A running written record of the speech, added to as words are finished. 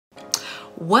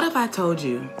What if I told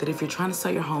you that if you're trying to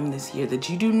sell your home this year, that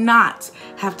you do not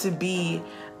have to be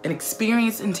an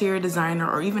experienced interior designer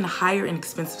or even hire an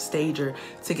expensive stager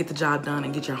to get the job done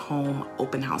and get your home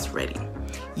open house ready?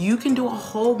 You can do a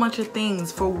whole bunch of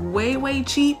things for way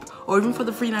cheap, or even for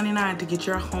the free 99, to get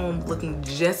your home looking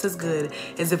just as good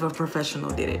as if a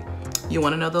professional did it. You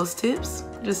want to know those tips?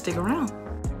 Just stick around.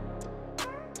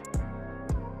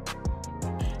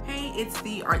 It's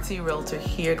the Artsy Realtor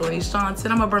here, Glenise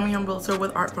Johnson. I'm a Birmingham realtor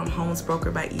with Art from Homes,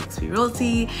 broker by eXp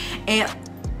Realty. And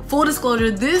full disclosure,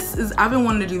 I've been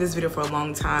wanting to do this video for a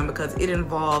long time because it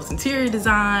involves interior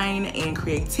design and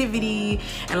creativity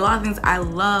and a lot of things I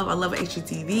love. I love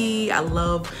HGTV, I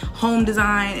love home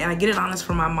design, and I get it honest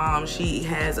from my mom. She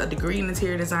has a degree in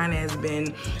interior design and has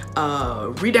been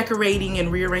redecorating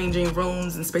and rearranging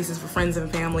rooms and spaces for friends and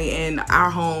family in our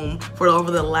home for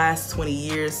over the last 20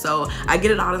 years. So I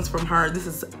get it honest from her. This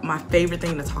is my favorite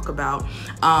thing to talk about.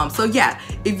 So yeah,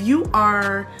 if you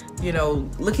are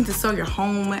looking to sell your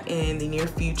home in the near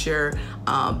future,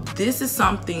 this is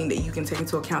something that you can take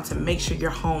into account to make sure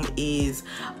your home is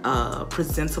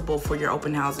presentable for your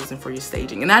open houses and for your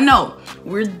staging. And I know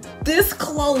we're this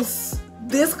close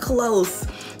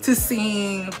to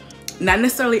seeing not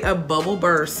necessarily a bubble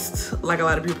burst like a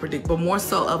lot of people predict, but more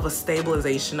so of a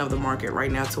stabilization of the market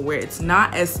right now, to where it's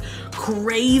not as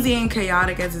crazy and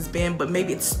chaotic as it's been, but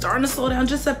maybe it's starting to slow down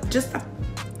just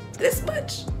this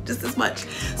much.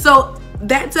 So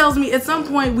that tells me at some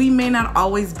point we may not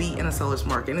always be in a seller's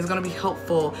market, and it's going to be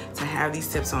helpful to have these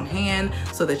tips on hand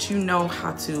so that you know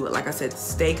how to, like I said,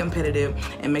 stay competitive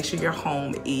and make sure your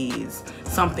home is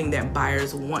something that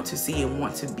buyers want to see and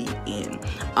want to be in.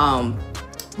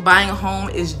 Buying a home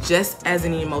is just as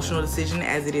an emotional decision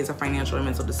as it is a financial and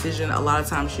mental decision. A lot of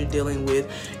times you're dealing with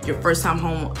your first-time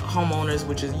homeowners,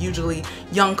 which is usually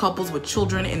young couples with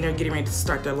children, and they're getting ready to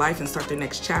start their life and start their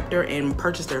next chapter and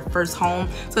purchase their first home.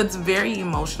 So it's very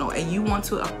emotional, and you want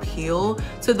to appeal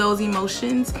to those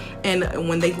emotions. And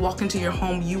when they walk into your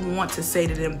home, you want to say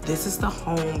to them, this is the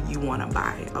home you want to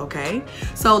buy, okay?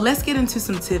 So let's get into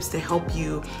some tips to help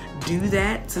you do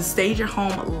that, to stage your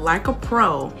home like a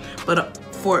pro, but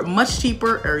for much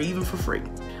cheaper or even for free.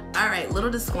 All right, little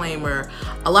disclaimer,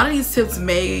 a lot of these tips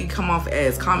may come off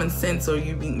as common sense, or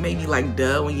you may be like,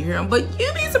 duh, when you hear them, but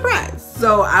you'd be surprised.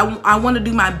 So I want to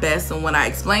do my best, and when I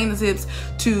explain the tips,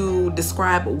 to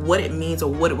describe what it means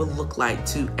or what it would look like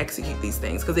to execute these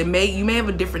things, because you may have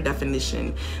a different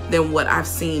definition than what I've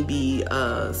seen be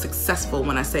successful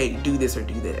when I say do this or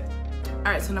do that.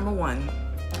 All right, so number one,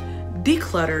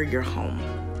 declutter your home.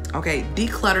 Okay,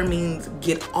 declutter means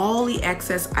get all the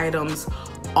excess items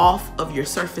off of your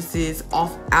surfaces,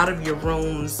 out of your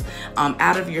rooms,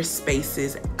 out of your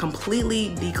spaces.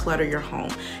 Completely declutter your home.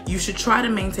 You should try to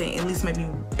maintain at least maybe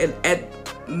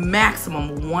at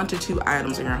maximum 1 to 2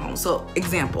 items in your home. So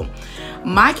example,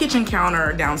 my kitchen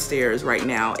counter downstairs right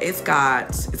now, it's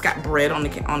got bread on the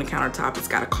countertop, it's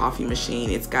got a coffee machine,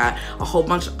 it's got a whole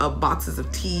bunch of boxes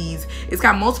of teas, it's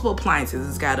got multiple appliances,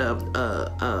 it's got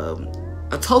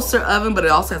a toaster oven, but it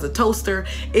also has a toaster.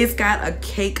 It's got a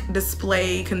cake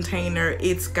display container.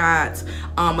 It's got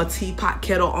a teapot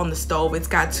kettle on the stove. It's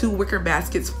got 2 wicker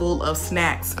baskets full of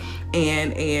snacks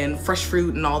and fresh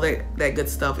fruit and all that good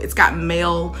stuff. It's got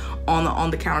mail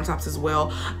on the countertops as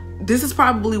well. This is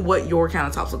probably what your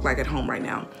countertops look like at home right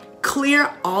now.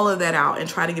 Clear all of that out and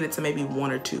try to get it to maybe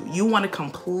 1 or 2. You want to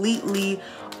completely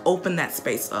open that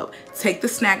space up. Take the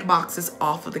snack boxes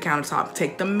off of the countertop.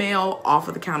 Take the mail off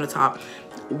of the countertop.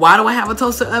 Why do I have a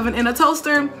toaster oven and a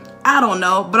toaster? I don't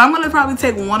know, but I'm gonna probably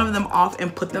take one of them off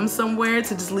and put them somewhere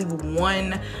to just leave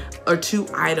 1 or 2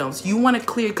 items. You wanna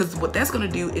clear, because what that's gonna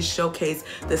do is showcase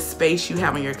the space you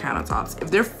have on your countertops.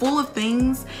 If they're full of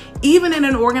things, even in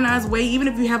an organized way, even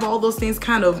if you have all those things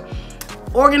kind of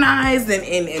organized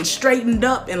and straightened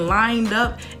up and lined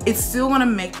up, it's still gonna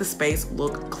make the space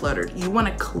look cluttered. You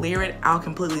wanna clear it out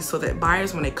completely so that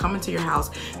buyers, when they come into your house,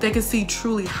 they can see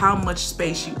truly how much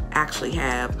space you actually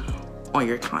have on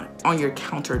your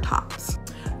countertops.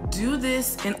 Do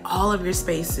this in all of your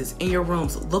spaces, in your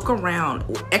rooms. Look around.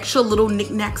 Extra little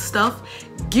knick-knack stuff,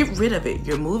 get rid of it.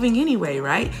 You're moving anyway,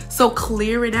 right? So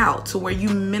clear it out to where you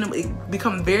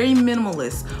become very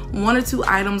minimalist. 1 or 2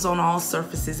 items on all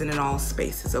surfaces and in all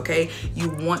spaces, okay? You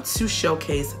want to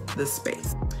showcase the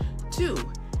space. 2,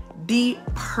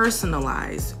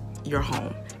 depersonalize your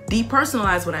home.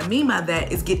 Depersonalize, what I mean by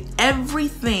that is get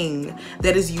everything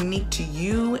that is unique to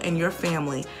you and your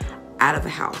family out of the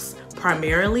house.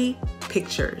 Primarily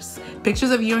pictures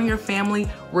of you and your family,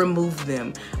 remove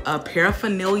them.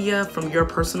 Paraphernalia from your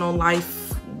personal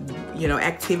life,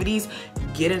 activities,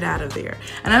 Get it out of there.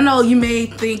 And I know you may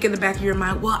think in the back of your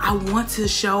mind, well, I want to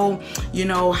show, you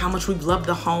know, how much we've loved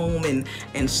the home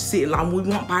and see, like, we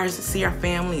want buyers to see our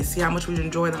family and see how much we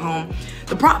enjoy the home.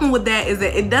 The problem with that is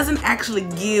that it doesn't actually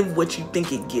give what you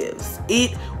think it gives.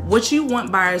 What you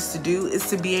want buyers to do is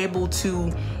to be able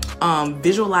to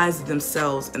visualize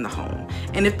themselves in the home.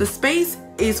 And if the space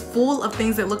is full of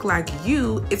things that look like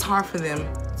you, it's hard for them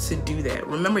to do that.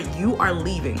 Remember, you are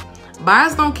leaving.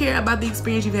 Buyers don't care about the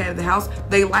experience you've had at the house.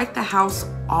 They like the house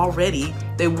already.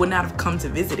 They would not have come to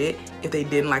visit it if they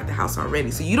didn't like the house already.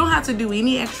 So you don't have to do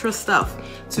any extra stuff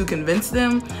to convince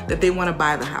them that they want to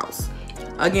buy the house.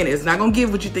 Again, it's not going to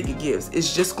give what you think it gives.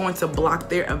 It's just going to block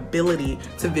their ability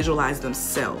to visualize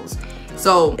themselves.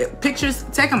 So pictures,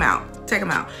 take them out. Take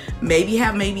them out. Maybe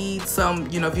have some,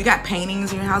 you know, if you got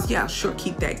paintings in your house, yeah, sure,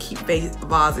 keep that. Keep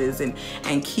vases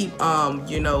and keep,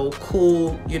 you know,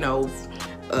 cool, you know,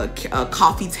 a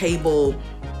coffee table,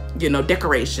 you know,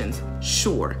 decorations.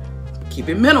 Sure, keep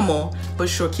it minimal, but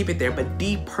sure, keep it there, but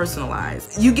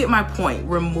depersonalize. You get my point.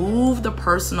 Remove the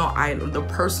personal item, the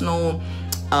personal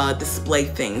display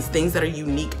things that are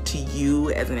unique to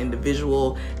you as an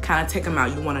individual. Kind of take them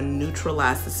out. You want to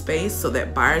neutralize the space so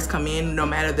that buyers come in, no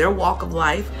matter their walk of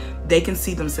life, they can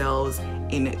see themselves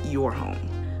in your home.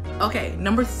 Okay,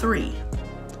 number 3,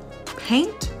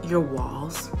 paint your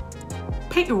walls.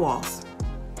 Paint your walls.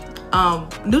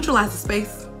 Neutralize the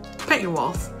space, paint your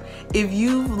walls. If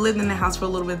you've lived in the house for a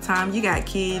little bit of time, you got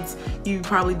kids, you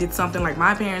probably did something like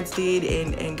my parents did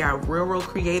and got real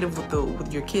creative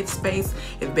with your kids' space.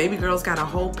 If baby girl's got a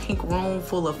whole pink room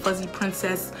full of fuzzy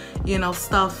princess, you know,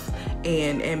 stuff,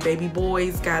 and baby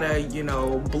boy's got a, you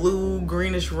know, blue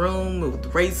greenish room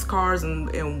with race cars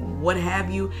and what have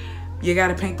you, you got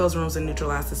to paint those rooms and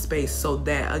neutralize the space so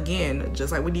that, again,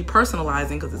 just like with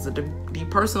depersonalizing, because it's a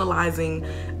depersonalizing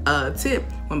tip,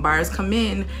 when buyers come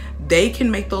in, they can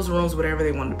make those rooms whatever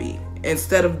they want to be,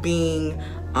 instead of being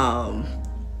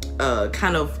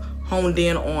kind of honed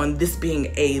in on this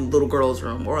being a little girl's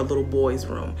room or a little boy's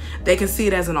room. They can see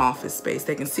it as an office space.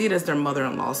 They can see it as their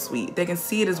mother-in-law's suite. They can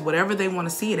see it as whatever they want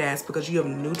to see it as, because you have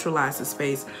neutralized the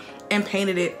space and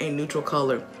painted it a neutral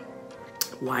color,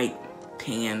 white,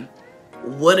 tan,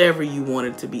 whatever you want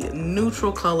it to be, a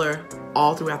neutral color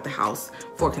all throughout the house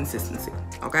for consistency.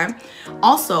 Okay,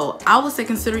 also I would say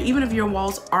consider, even if your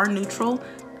walls are neutral,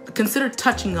 consider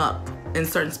touching up in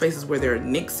certain spaces where there are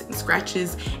nicks and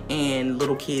scratches and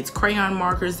little kids crayon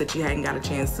markers that you hadn't got a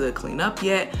chance to clean up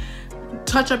yet.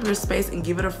 Touch up your space and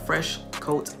give it a fresh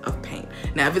coat of paint.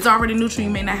 Now, if it's already neutral,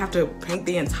 you may not have to paint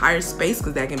the entire space,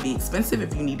 because that can be expensive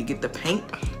if you need to get the paint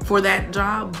for that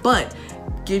job, but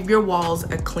give your walls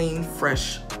a clean,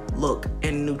 fresh look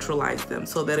and neutralize them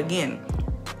so that, again,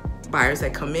 buyers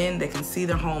that come in, they can see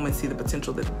their home and see the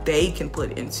potential that they can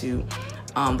put into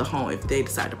the home if they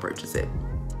decide to purchase it.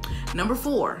 Number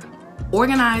 4,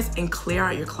 organize and clear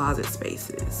out your closet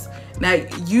spaces. Now,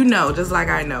 you know, just like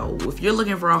I know, if you're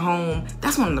looking for a home,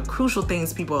 that's one of the crucial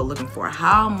things people are looking for.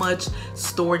 How much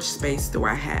storage space do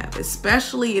I have?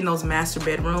 Especially in those master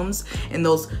bedrooms and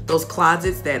those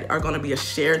closets that are going to be a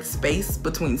shared space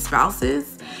between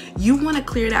spouses. You want to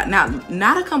clear it out. Now,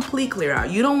 not a complete clear out.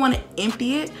 You don't want to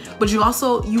empty it, but you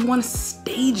want to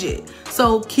stage it.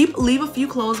 So leave a few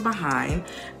clothes behind.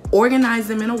 Organize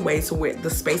them in a way so where the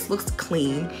space looks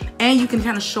clean, and you can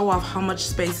kind of show off how much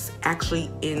space is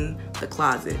actually in the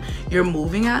closet. You're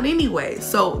moving out anyway,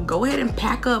 so go ahead and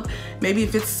pack up. Maybe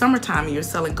if it's summertime and you're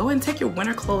selling, go ahead and take your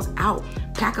winter clothes out,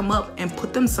 pack them up and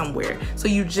put them somewhere, so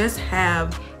you just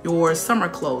have your summer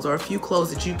clothes or a few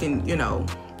clothes that you can, you know,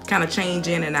 kind of change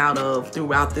in and out of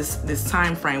throughout this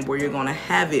time frame where you're going to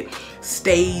have it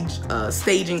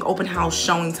staging, open house,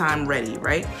 showing time ready,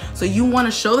 right? So you want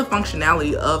to show the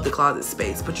functionality of the closet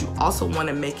space, but you also want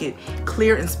to make it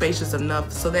clear and spacious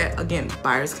enough so that, again,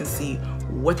 buyers can see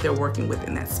what they're working with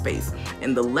in that space.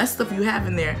 And the less stuff you have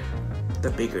in there, the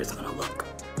bigger it's going to look.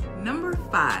 Number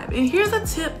 5, and here's a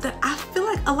tip that I feel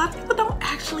like a lot of people don't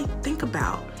actually think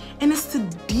about, and it's to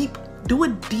do a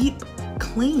deep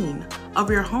clean of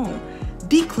your home.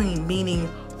 Deep clean meaning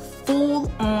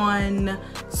full on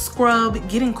scrub,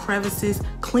 getting crevices,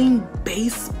 clean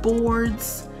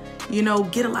baseboards, you know,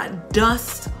 get a lot of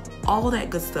dust, all that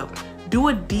good stuff. Do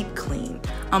a deep clean,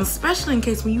 especially in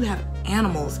case when you have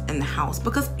animals in the house,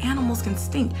 because animals can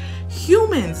stink.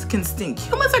 Humans can stink.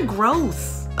 Humans are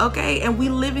gross, okay? And we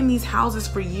live in these houses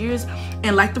for years,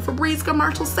 and like the Febreze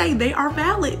commercials say, they are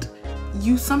valid.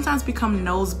 You sometimes become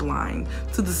nose blind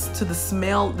to the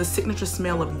smell, the signature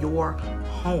smell of your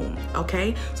home,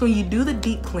 okay? So when you do the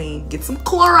deep clean, get some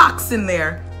Clorox in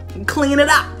there and clean it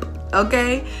up,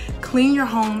 okay? Clean your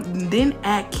home, then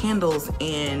add candles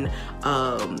and,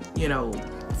 you know,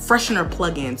 freshener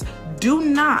plugins. Do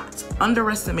not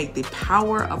underestimate the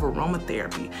power of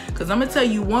aromatherapy, because I'm gonna tell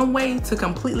you one way to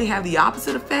completely have the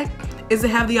opposite effect is to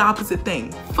have the opposite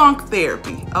thing. Funk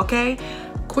therapy, okay?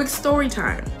 Quick story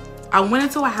time. I went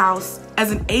into a house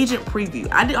as an agent preview.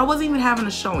 I wasn't even having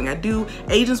a showing. We do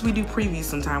previews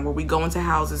sometime where we go into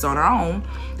houses on our own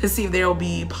to see if there will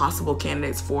be possible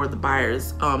candidates for the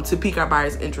buyers, to pique our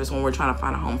buyers' interest when we're trying to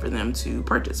find a home for them to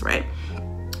purchase, right?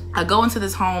 I go into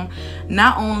this home,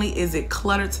 not only is it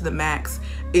cluttered to the max,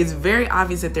 it's very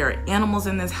obvious that there are animals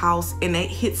in this house, and it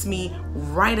hits me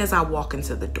right as I walk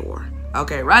into the door.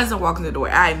 Okay, right as I walk in the door,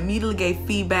 I immediately gave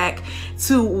feedback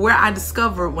to where I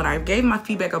discovered when I gave my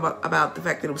feedback about the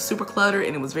fact that it was super cluttered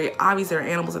and it was very obvious there are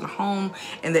animals in the home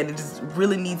and that it just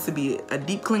really needs to be a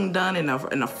deep clean done and a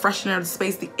freshener of the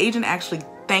space. The agent actually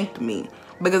thanked me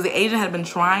because the agent had been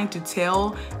trying to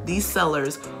tell these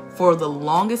sellers for the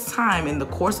longest time in the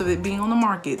course of it being on the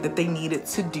market that they needed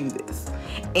to do this.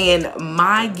 And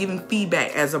my giving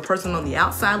feedback as a person on the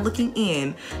outside looking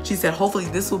in, she said, hopefully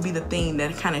this will be the thing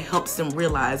that kind of helps them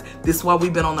realize this is why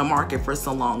we've been on the market for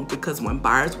so long, because when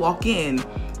buyers walk in,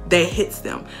 that hits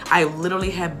them. I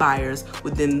literally had buyers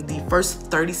within the first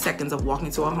 30 seconds of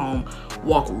walking to a home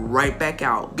walk right back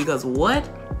out because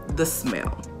what? The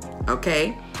smell,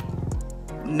 okay?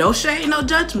 No shade, no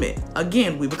judgment.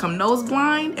 Again, we become nose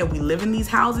blind and we live in these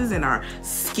houses and our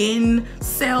skin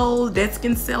cells, dead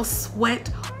skin cells, sweat,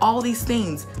 all these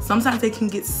things. Sometimes they can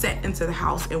get set into the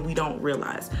house and we don't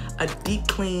realize. A deep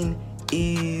clean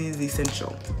is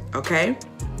essential, okay?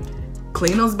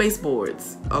 Clean those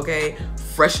baseboards, okay?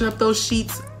 Freshen up those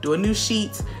sheets, do a new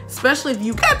sheet, especially if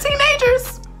you got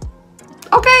teenagers,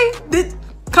 okay?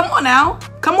 Come on now,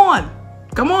 come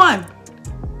on.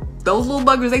 Those little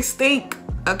buggers, they stink.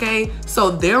 Okay, so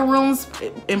their rooms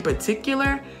in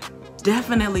particular,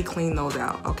 definitely clean those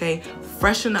out, okay?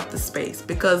 Freshen up the space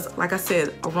because, like I said,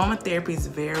 aromatherapy is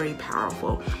very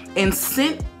powerful and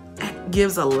scent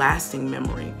gives a lasting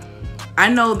memory. I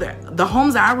know that the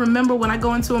homes that I remember when I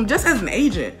go into them, just as an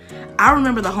agent, I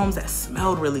remember the homes that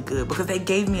smelled really good because they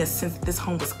gave me a sense that this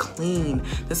home was clean,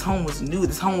 this home was new,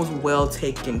 this home was well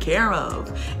taken care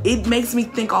of. It makes me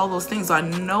think all those things, so I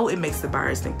know it makes the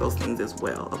buyers think those things as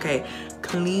well, okay?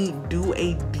 Clean, do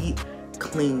a deep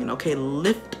clean, okay?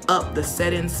 Lift up the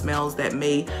set-in smells that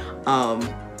may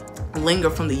linger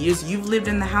from the years you've lived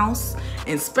in the house,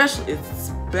 and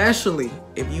especially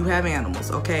if you have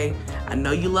animals, okay? I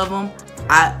know you love them.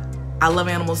 I love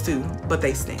animals too, but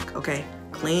they stink, okay?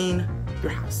 Clean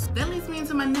your house. That leads me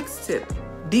into my next tip.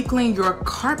 Deep clean your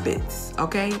carpets,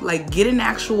 okay? Like get an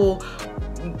actual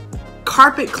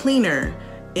carpet cleaner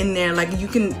in there. Like you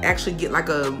can actually get like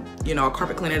a, you know, a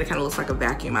carpet cleaner that kind of looks like a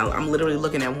vacuum. I'm literally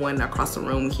looking at one across the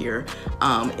room here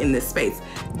in this space.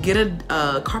 Get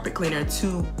a carpet cleaner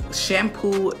to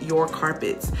shampoo your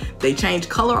carpets. They change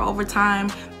color over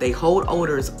time. They hold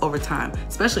odors over time,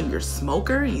 especially if you're a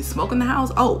smoker and you smoke in the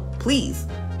house. Oh, please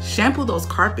shampoo those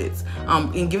carpets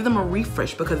and give them a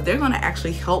refresh because they're going to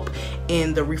actually help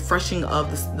in the refreshing of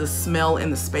the smell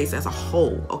in the space as a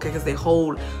whole, okay? Because they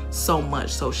hold so much.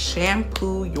 So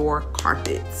shampoo your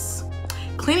carpets.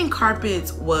 Cleaning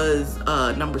carpets was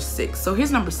number 6. So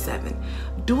here's number 7.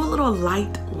 Do a little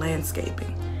light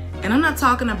landscaping. And I'm not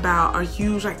talking about a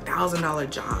huge like $1,000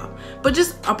 job, but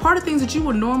just a part of things that you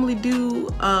would normally do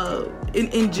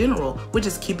in general, which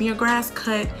is keeping your grass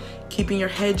cut, keeping your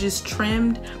hedges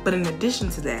trimmed. But in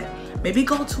addition to that, maybe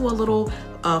go to a little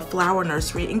flower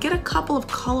nursery and get a couple of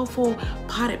colorful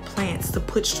potted plants to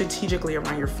put strategically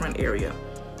around your front area.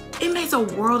 It makes a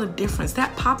world of difference.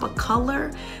 That pop of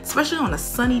color, especially on a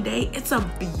sunny day, it's a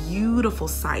beautiful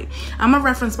sight. I'm gonna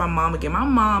reference my mom again. My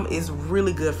mom is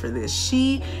really good for this.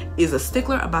 She is a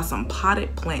stickler about some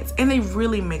potted plants, and they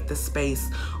really make the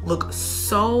space look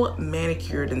so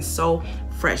manicured and so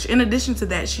fresh. In addition to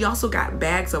that, she also got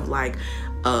bags of like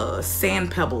sand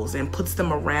pebbles and puts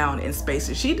them around in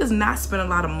spaces. She does not spend a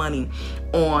lot of money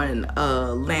on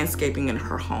landscaping in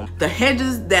her home. The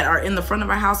hedges that are in the front of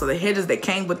our house are the hedges that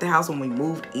came with the house when we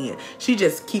moved in. She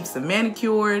just keeps them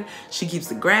manicured. She keeps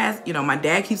the grass, you know, my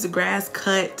dad keeps the grass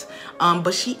cut,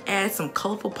 but she adds some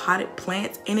colorful potted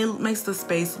plants and it makes the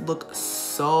space look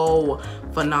so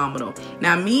phenomenal.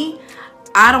 Now me,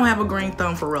 I don't have a green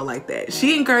thumb for real like that.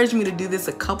 She encouraged me to do this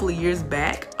a couple of years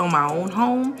back on my own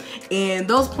home. And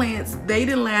those plants, they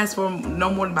didn't last for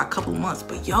no more than about a couple of months.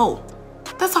 But yo,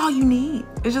 That's all you need.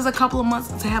 It's just a couple of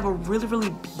months to have a really, really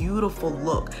beautiful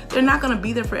look. They're not gonna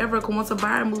be there forever, because once a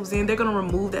buyer moves in, they're gonna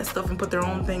remove that stuff and put their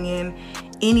own thing in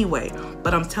anyway.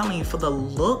 But I'm telling you, for the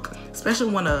look,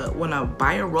 especially when a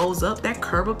buyer rolls up, that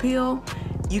curb appeal,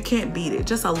 you can't beat it.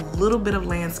 Just a little bit of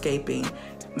landscaping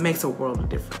makes a world of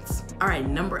difference. All right,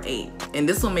 number 8, and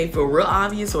this one may feel real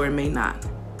obvious or it may not,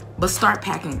 but start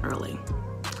packing early.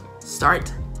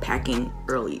 Start packing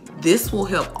early. This will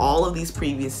help all of these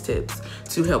previous tips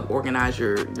to help organize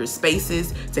your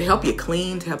spaces, to help you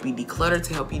clean, to help you declutter,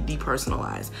 to help you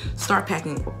depersonalize. Start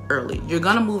packing early. You're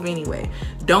gonna move anyway.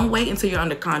 Don't wait until you're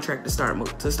under contract to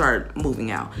start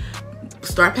moving out.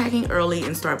 Start packing early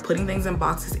and start putting things in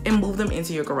boxes and move them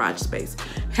into your garage space.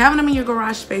 Having them in your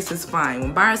garage space is fine.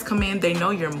 When buyers come in, they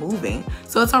know you're moving.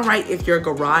 So it's all right if your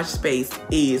garage space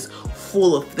is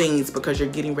full of things because you're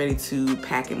getting ready to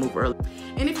pack and move early.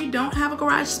 And if you don't have a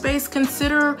garage space,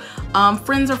 consider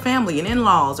friends or family and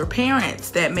in-laws or parents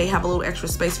that may have a little extra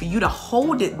space for you to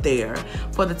hold it there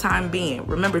for the time being.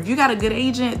 Remember, if you got a good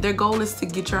agent, their goal is to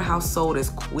get your house sold as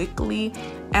quickly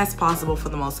as possible for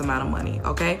the most amount of money,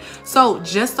 okay? So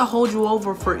just to hold you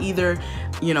over for either,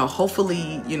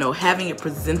 hopefully, having it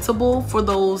presentable for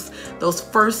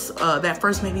that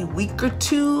first maybe week or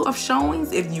 2 of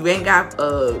showings, if you ain't got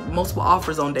multiple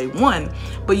offers on day 1,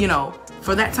 but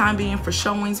for that time being, for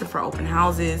showings and for open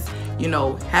houses,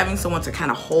 having someone to kind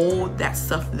of hold that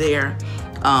stuff there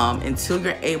until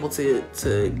you're able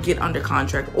to get under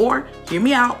contract, or hear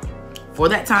me out, for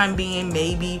that time being,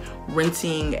 maybe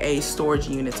renting a storage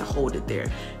unit to hold it there.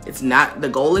 It's not, the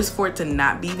goal is for it to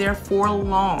not be there for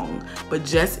long, but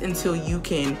just until you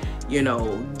can,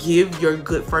 give your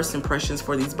good first impressions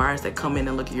for these buyers that come in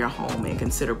and look at your home and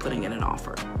consider putting in an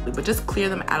offer. But just clear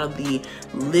them out of the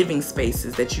living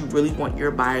spaces that you really want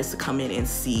your buyers to come in and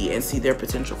see their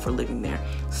potential for living there.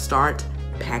 Start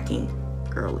packing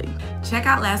early. Check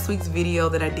out last week's video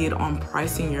that I did on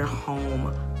pricing your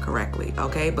home correctly,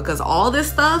 okay? Because all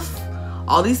this stuff,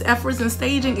 all these efforts and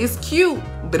staging is cute,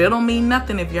 but it don't mean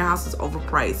nothing if your house is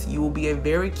overpriced. You will be a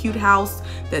very cute house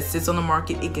that sits on the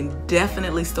market. It can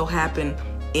definitely still happen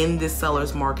in this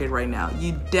seller's market right now.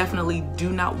 You definitely do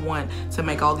not want to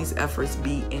make all these efforts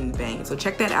be in vain. So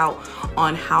check that out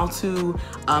on how to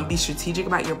be strategic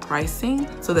about your pricing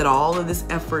so that all of this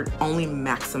effort only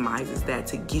maximizes that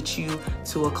to get you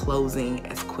to a closing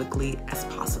as quickly as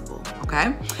possible,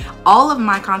 okay? All of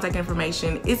my contact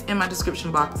information is in my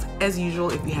description box as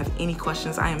usual. If you have any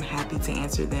questions, I am happy to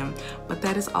answer them. But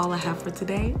that is all I have for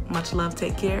today. Much love,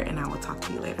 take care, and I will talk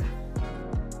to you later.